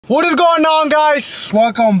What is going on, guys?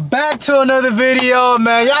 Welcome back to another video,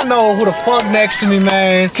 man. Y'all know who the fuck next to me,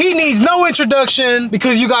 man. He needs no introduction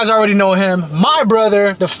because you guys already know him. My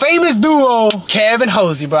brother, the famous duo, Kev and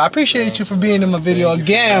Hosey, bro. I appreciate you for being in my video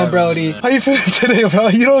again, Brody. How you feeling today, bro?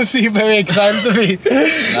 You don't seem very excited to be.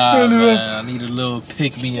 Nah, man. I need a little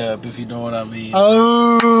pick-me-up, if you know what I mean.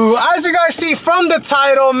 Oh, as you guys see from the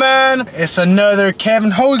title, man, it's another Kev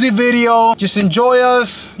and Hosey video. Just enjoy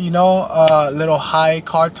us, you know, little high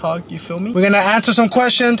car talk, you feel me? We're gonna answer some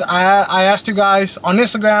questions. I asked you guys on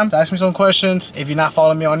Instagram to ask me some questions. If you're not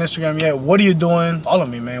following me on Instagram yet, what are you doing? Follow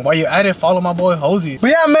me, man. While you're at it, follow my boy Hosey. But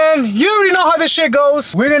yeah, man, you already know how this shit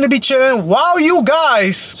goes. We're gonna be chilling while you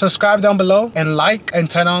guys subscribe down below and like and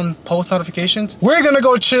turn on post notifications. We're gonna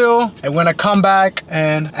go chill and we're gonna come back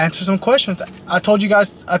and answer some questions. I told you guys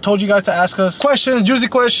to ask us questions, juicy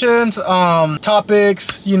questions,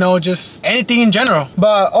 topics, you know, just anything in general.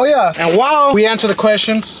 But oh yeah, and while we answer the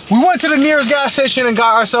questions, we went to the nearest gas station and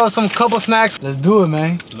got ourselves some couple snacks. Let's do it,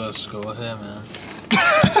 man. Let's go ahead, man.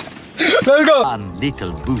 Let's go. A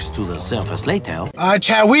little boost to the surface later. All right,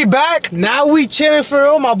 chat, we back. Now we chilling for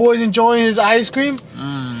real. My boy's enjoying his ice cream.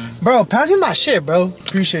 Bro, pass me my shit, bro.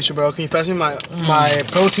 Appreciate you, bro. Can you pass me my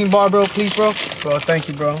protein bar, bro, please, bro? Bro, thank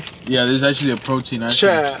you, bro. Yeah, this is actually a protein.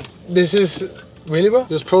 Chat, this is... Really, bro?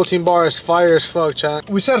 This protein bar is fire as fuck, chat.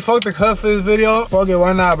 We said fuck the cut for this video. Fuck it,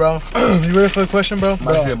 why not, bro? You ready for the question, bro? I'm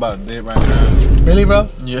actually about to dip right now. Really, bro?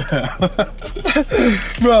 Yeah.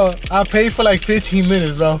 Bro, I paid for like 15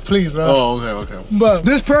 minutes, bro. Please, bro. Oh, okay. But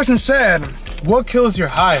this person said, what kills your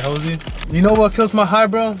high, Hosey? You know what kills my high,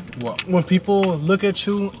 bro? What? When people look at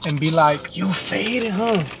you and be like, you faded,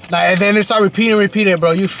 huh? Like, and then they start repeating,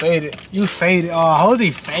 bro. You faded. You faded. Oh,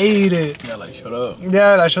 Hosey faded. Yeah, like, shut up.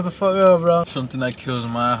 Yeah, like, shut the fuck up, bro. Something that kills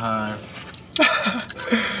my high.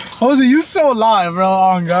 Hosey, you so live, bro.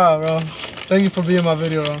 Oh, God, bro. Thank you for being in my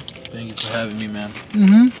video, bro. Thank you for having me, man.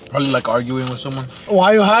 Probably like arguing with someone.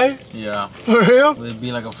 Why you high? Yeah. For real? Would it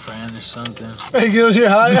be like a friend or something? It kills your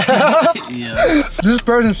high? Yeah. This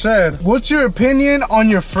person said, what's your opinion on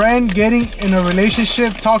your friend getting in a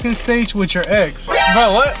relationship talking stage with your ex?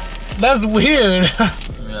 Bro, what? That's weird. Yeah,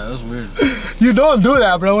 that's weird. You don't do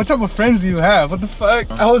that, bro. What type of friends do you have? What the fuck?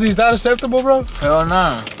 Hosey, is that acceptable, bro? Hell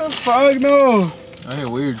nah. The fuck no. I hear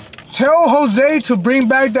weird. Tell Jose to bring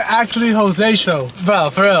back the Actually Jose show.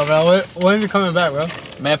 Bro, for real, bro. When is it coming back, bro?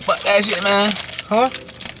 Man, fuck that shit, man. Huh?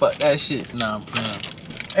 Fuck that shit. Nah, I'm playing.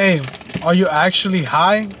 Hey, are you actually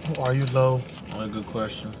high or are you low? What a good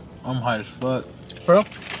question. I'm high as fuck. For real?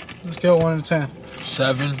 Let's go 1 to 10.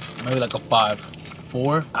 7, maybe like a 5.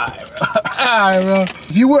 4? Alright, bro. Alright, bro.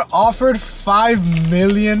 If you were offered $5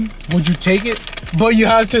 million, would you take it? But you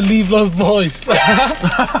have to leave Los Boys.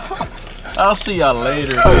 I'll see y'all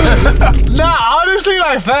later. Nah, honestly,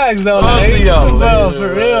 like facts though. I'll see y'all later. Bro,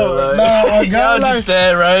 for real. Like, Nah, you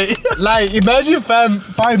understand, right? Like, imagine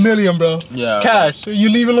 $5 million, bro. Yeah. Cash. You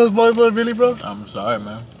leaving Los Boys, really, bro? I'm sorry,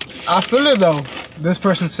 man. I feel it though. This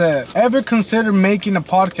person said, ever consider making a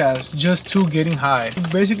podcast just to getting high? You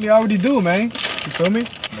basically already do, man. You feel me?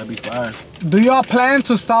 That'd be fine. Do y'all plan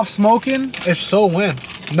to stop smoking? If so, when?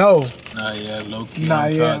 No. Nah, yeah, low key. Nah,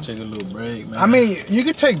 I'm yeah. trying to take a little break, man. I mean, you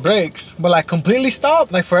could take breaks, but like completely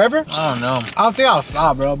stop? Like forever? I don't know. I don't think I'll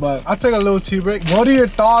stop, bro, but I'll take a little tea break. What are your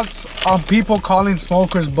thoughts on people calling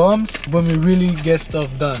smokers bums when we really get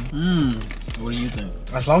stuff done? What do you think?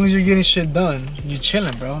 As long as you're getting shit done, you're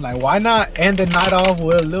chilling, bro. Like, why not end the night off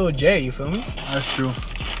with a little J, you feel me? That's true.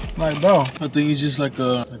 Like, bro. I think it's just like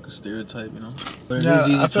a stereotype, you know? But it Yeah, is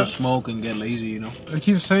easy I to smoke and get lazy, you know? I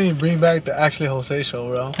keep saying bring back the Actually Jose show,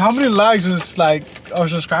 bro. How many likes is like our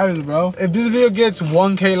subscribers, bro? If this video gets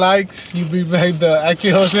 1K likes, you bring back the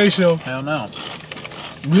Actually Jose show. Hell no.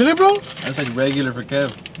 Really, bro? That's like regular for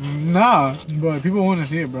Kev. Nah, bro, people want to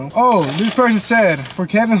see it, bro. Oh, this person said, for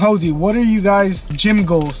Kevin Hosey, what are you guys' gym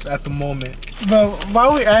goals at the moment? Bro, why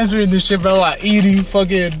are we answering this shit, bro? Like eating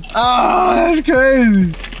fucking... Oh, that's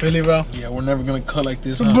crazy. Really, bro? Yeah, we're never gonna cut like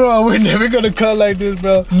this, huh? Bro, we're never gonna cut like this,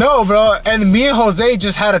 bro. No, bro. And me and Jose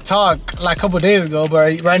just had a talk like a couple days ago,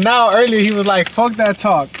 but right now, earlier, he was like, fuck that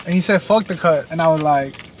talk. And he said, fuck the cut. And I was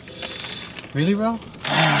like, really, bro?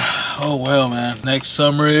 Oh, well, man. Next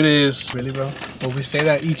summer it is. Really, bro? But we say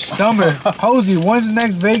that each summer. Hosey, when's the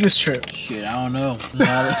next Vegas trip? Shit, I don't know.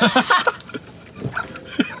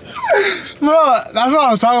 Bro, that's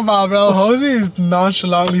what I'm talking about, bro. Hosey is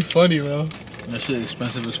nonchalantly funny, bro. That shit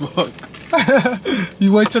expensive as fuck.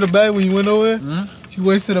 You went to the bag when you went over there? You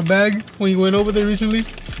went to the bag when you went over there recently?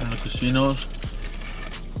 In the casinos.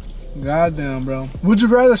 Goddamn, bro. Would you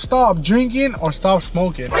rather stop drinking or stop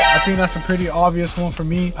smoking? I think that's a pretty obvious one for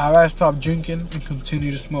me. I'd rather stop drinking and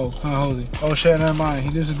continue to smoke. Huh, Jose? Oh shit, never mind.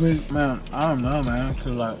 He disagrees. Man, I don't know, man. Cause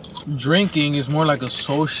like drinking is more like a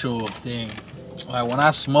social thing. Like when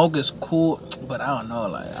I smoke, it's cool, but I don't know.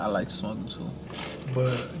 Like I like smoking too.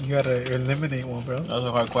 But you gotta eliminate one, bro. That's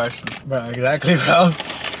a hard question. Bro, exactly, bro.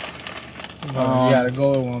 You gotta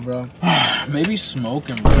go with one, bro. Maybe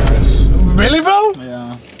smoking, bro. Really, bro?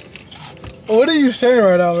 Yeah. What are you saying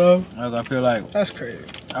right now, bro? Like I feel like That's crazy.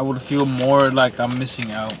 I would feel more like I'm missing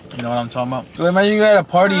out. You know what I'm talking about? Well, imagine you at a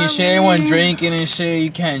party and shit, everyone drinking and shit. You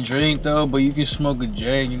can't drink though, but you can smoke a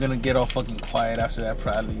J and you're gonna get all fucking quiet after that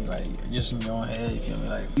probably. Like, just in your own head, you feel me?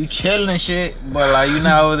 Like, you chilling and shit, but like, you're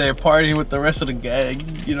not over there partying with the rest of the gang,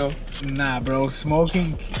 you know? Nah, bro.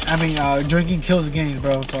 Drinking kills the games,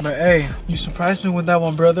 bro. So, but hey, you surprised me with that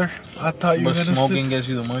one, brother. I thought you were But gonna smoking gets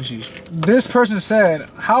you the munchies. This person said,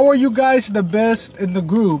 how are you guys the best in the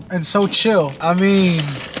group and so chill? I mean,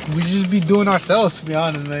 we just be doing ourselves, to be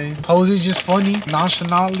honest, man. Jose's just funny,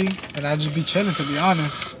 nonchalantly, and I just be chilling, to be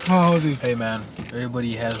honest. Oh, Jose. Hey man,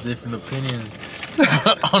 everybody has different opinions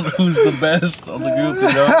on who's the best on the group,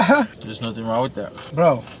 you know? There's nothing wrong with that.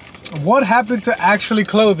 Bro, what happened to actually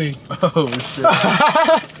clothing? Oh shit.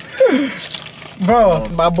 Bro,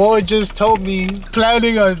 my boy just told me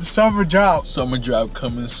planning a summer job. Summer drop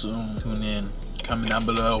coming soon. Tune in. Comment down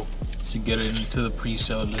below to get it into the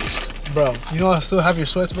pre-sale list. Bro, you know I still have your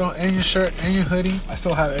sweats, bro, and your shirt, and your hoodie. I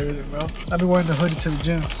still have everything, bro. I be wearing the hoodie to the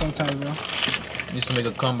gym sometimes, bro. Needs to make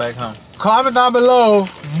a comeback, huh? Comment down below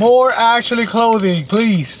more actually clothing,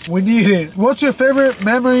 please. We need it. What's your favorite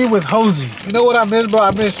memory with Jose? You know what I miss, bro? I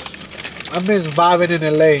miss vibing in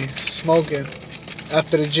LA, smoking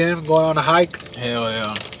after the gym, going on a hike. Hell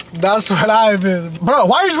yeah. That's what I miss, bro.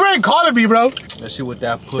 Why is Ray calling me, bro? Let's see what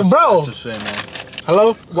that pussy Bro. has to say, man.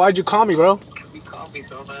 Hello? Why'd you call me, bro? You called me,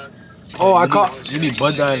 dumbass. Oh, I caught. You be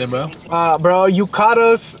butt dialing, bro. Bro, you caught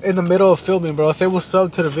us in the middle of filming, bro. Say what's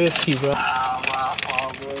up to the VST, bro. My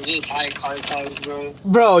fault, bro. This high car talks, bro.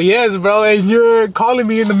 Bro, yes, bro, and you're calling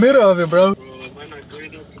me in the middle of it, bro. Bro, am I not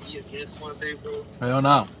good enough to be a guest one day, bro? Hell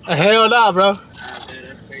no. Hell nah, bro. Ah, man,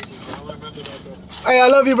 that's crazy, bro. I remember that, bro. Hey, I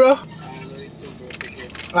love you, bro. I love you too, bro. Take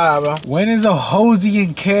care. Alright, bro. When is a Jose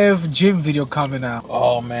and Kev gym video coming out?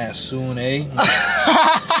 Oh man, soon, eh?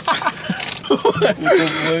 Bro,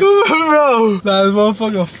 that's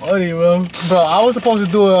motherfucking funny, bro. Bro, I was supposed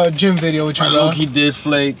to do a gym video with you, I bro. low-key did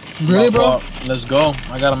flake. Really, My bro? fault. Let's go.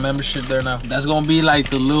 I got a membership there now. That's gonna be like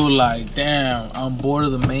the little like, damn, I'm bored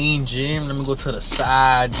of the main gym. Let me go to the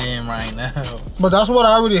side gym right now. But that's what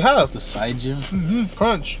I already have. The side gym?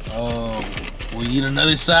 Crunch. Oh, we need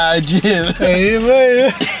another side gym. Hey,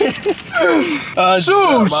 man.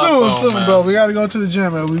 Soon, man. bro. We gotta go to the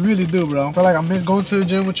gym, bro. We really do, bro. I feel like I miss going to the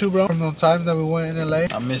gym with you, bro. From the time that we went in LA.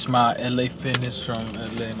 I miss my LA fitness from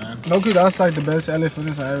LA, man. No, kid, that's like the best LA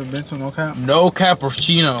fitness I ever been to. No cap. No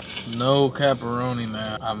cappuccino, no pepperoni,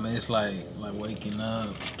 man. I miss like waking up,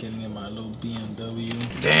 getting in my little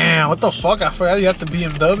BMW. Damn, what the fuck? I forgot you have the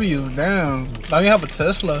BMW. Damn. Now you have a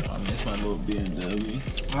Tesla. I miss my little BMW.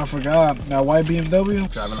 I forgot. That white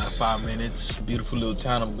BMW. Driving like 5 minutes. Beautiful little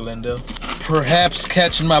town of Glendale. Perhaps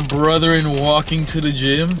catching my brother and walking to the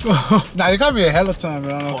gym. Nah, you got me a hell of time,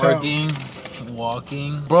 bro. No cap. Parking,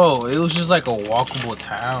 walking. Bro, it was just like a walkable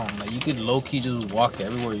town. Like you could low-key just walk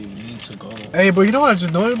everywhere you need to go. Hey, bro, you know what I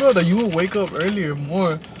just noticed, bro? That you would wake up earlier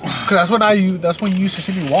more. Cause that's when you used to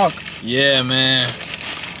see me walk. Yeah, man.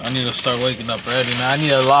 I need to start waking up early, man. I need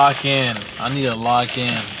to lock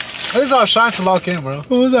in. It's all trying to lock in, bro.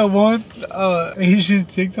 What was that one Asian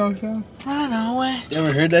TikTok song? Run away. You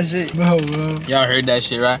ever heard that shit? No, bro. Y'all heard that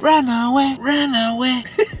shit, right? Run away, run away.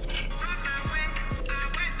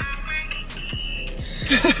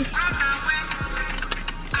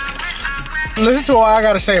 Listen to what I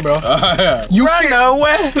gotta say, bro. You run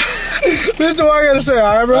away. Listen to what I gotta say,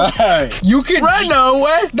 alright, bro? Alright. You can Run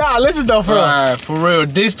away. Nah, listen though, for real. Alright, for real.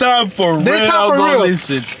 This time for real.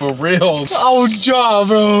 Listen, for real. Oh, jaw,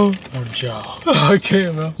 bro. On job. Okay,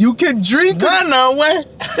 bro. You can drink. Run away.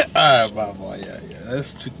 Alright, my boy. Yeah.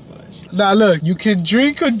 That's too much. Nah, look. You can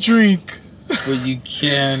drink a drink, But you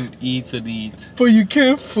can't eat and eat. but you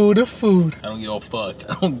can't food a food. I don't give a fuck.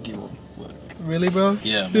 I don't give a fuck. Really, bro?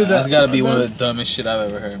 Yeah, man. Dude, That's gotta be one of the dumbest shit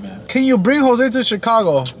I've ever heard, man. Can you bring Jose to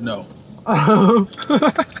Chicago? No.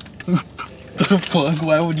 The fuck?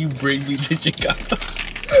 Why would you bring me to Chicago?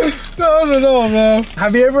 No, man.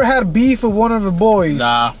 Have you ever had beef with one of the boys?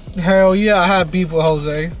 Nah. Hell yeah, I had beef with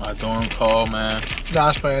Jose. I don't recall, man.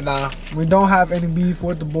 Nah, man, nah. We don't have any beef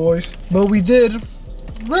with the boys. But we did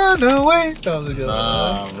Run away. That was a good one.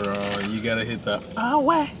 Nah, bro, you gotta hit the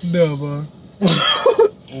Away. No, bro.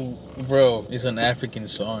 Bro, it's an African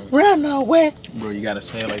song. Run away. Bro, you gotta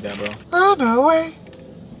say it like that, bro. Run away.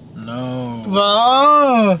 No.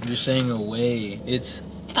 Oh. You're saying away. It's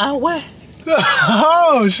away.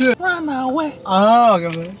 Oh, shit. Run away. Oh,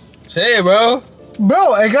 okay, man. Say it, bro.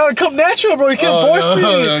 Bro, it gotta come natural, bro. You can't force me.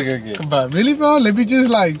 Okay. But really, bro? Let me just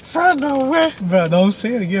like run away. Bro, don't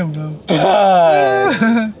say it again, bro.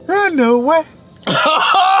 Run away.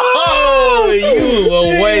 Oh, you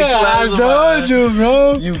away. Yeah, I told you,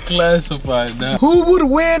 bro. You classified that. Who would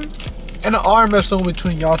win in an arm wrestle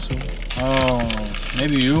between y'all two? Oh,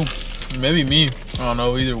 maybe you. Maybe me. I don't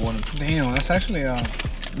know, either one. Damn, that's actually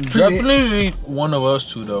Definitely one of us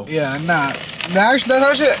two, though. yeah, nah. That's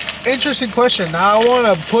actually an interesting question. Now I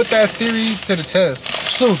want to put that theory to the test.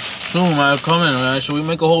 Soon, man. Coming, man. Should we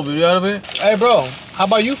make a whole video out of it? Hey, bro. How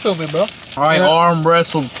about you film it, bro? All right, Yeah. arm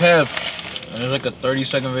wrestle Kev. It's like a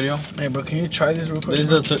 30-second video. Hey, bro, can you try this real quick?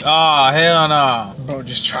 This is hell no. Bro,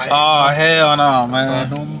 just try it. Hell no, man.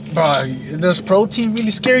 Bro, does protein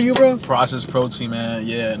really scare you, bro? Processed protein, man.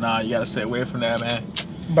 Yeah, nah, you gotta stay away from that, man.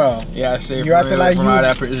 Bro, You gotta stay You acting like from you- all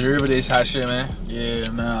that preservatives, hot shit, man. Yeah,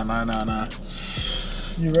 nah.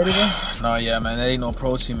 you ready, bro? No, yeah, man, that ain't no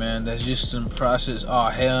protein, man. That's just some processed. Oh,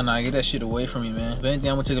 hell nah, get that shit away from me, man. If anything,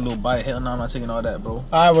 I'm gonna take a little bite. Hell no, I'm not taking all that, bro. All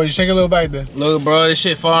right, bro, you take a little bite then. Look, bro, this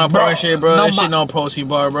shit falling apart and shit, bro. no This shit no protein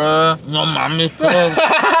bar, bro. No, mama,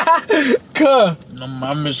 cuz. Cuh. No,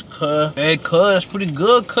 mama's cuz. Hey, cuz, that's pretty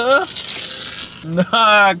good, cuz.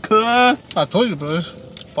 Nah, cuz. I told you, bro. It's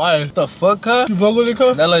fire. What the fuck, cuz? You fuck with it,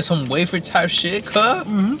 cuh? That like some wafer type shit, cuz?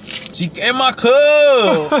 She gave my cuz.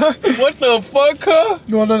 What the fuck, cuz?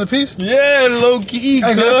 You want another piece? Yeah, low key,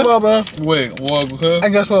 And guess cuz. what, bro? Wait, what, cuz?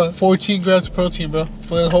 And guess what? 14 grams of protein, bro.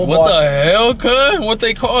 For the whole What bar. the hell, cuz? What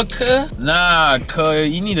they call cuz? Nah, cuz,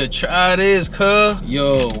 you need to try this, cuz.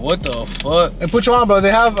 Yo, what the fuck? And put you on, bro.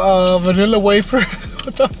 They have vanilla wafer.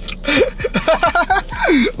 What the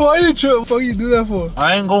Why you do that for?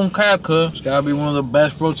 I ain't gonna cap, cuz. It's gotta be one of the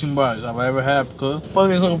best protein bars I've ever had, cuz.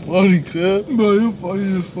 Fucking so funny, cuz. Bro, you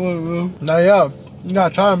funny as fuck, bro. Nah, yeah. You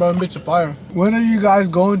gotta try it, bro. Bitch of fire. When are you guys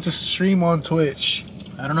going to stream on Twitch?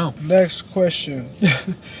 I don't know. Next question.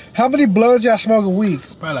 How many blunts y'all smoke a week?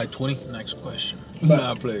 Probably like 20. Next question.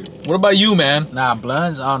 Nah, play. What about you, man? Nah,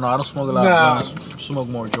 blunts? I don't know. I don't smoke a lot of blunts. Smoke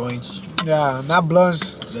more joints. Yeah, not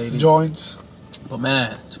blunts, Lady. joints. But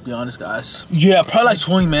man, to be honest, guys, yeah, probably like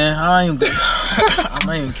 20, man. I'm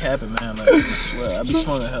not even capping, man. Like, I swear, I be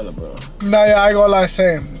smoking hella, bro. Nah, yeah, I ain't gonna lie,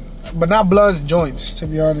 same. But not blunts, joints, to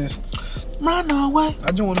be honest. Run away.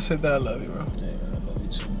 I just want to say that I love you, bro. Yeah, man, I love you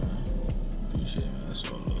too, man. Appreciate it, man.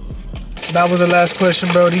 That's all love. That was the last question,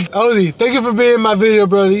 Brody. Ozzy, thank you for being in my video,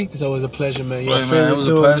 Brody. It's always a pleasure, man. You're Hey, my man, it favorite was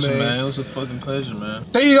dude, a pleasure, man. It was a fucking pleasure, man.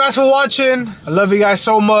 Thank you guys for watching. I love you guys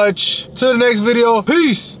so much. Till the next video.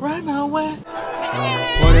 Peace. Run away.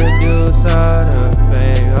 What a do sort of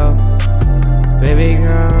fail, baby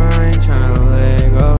girl.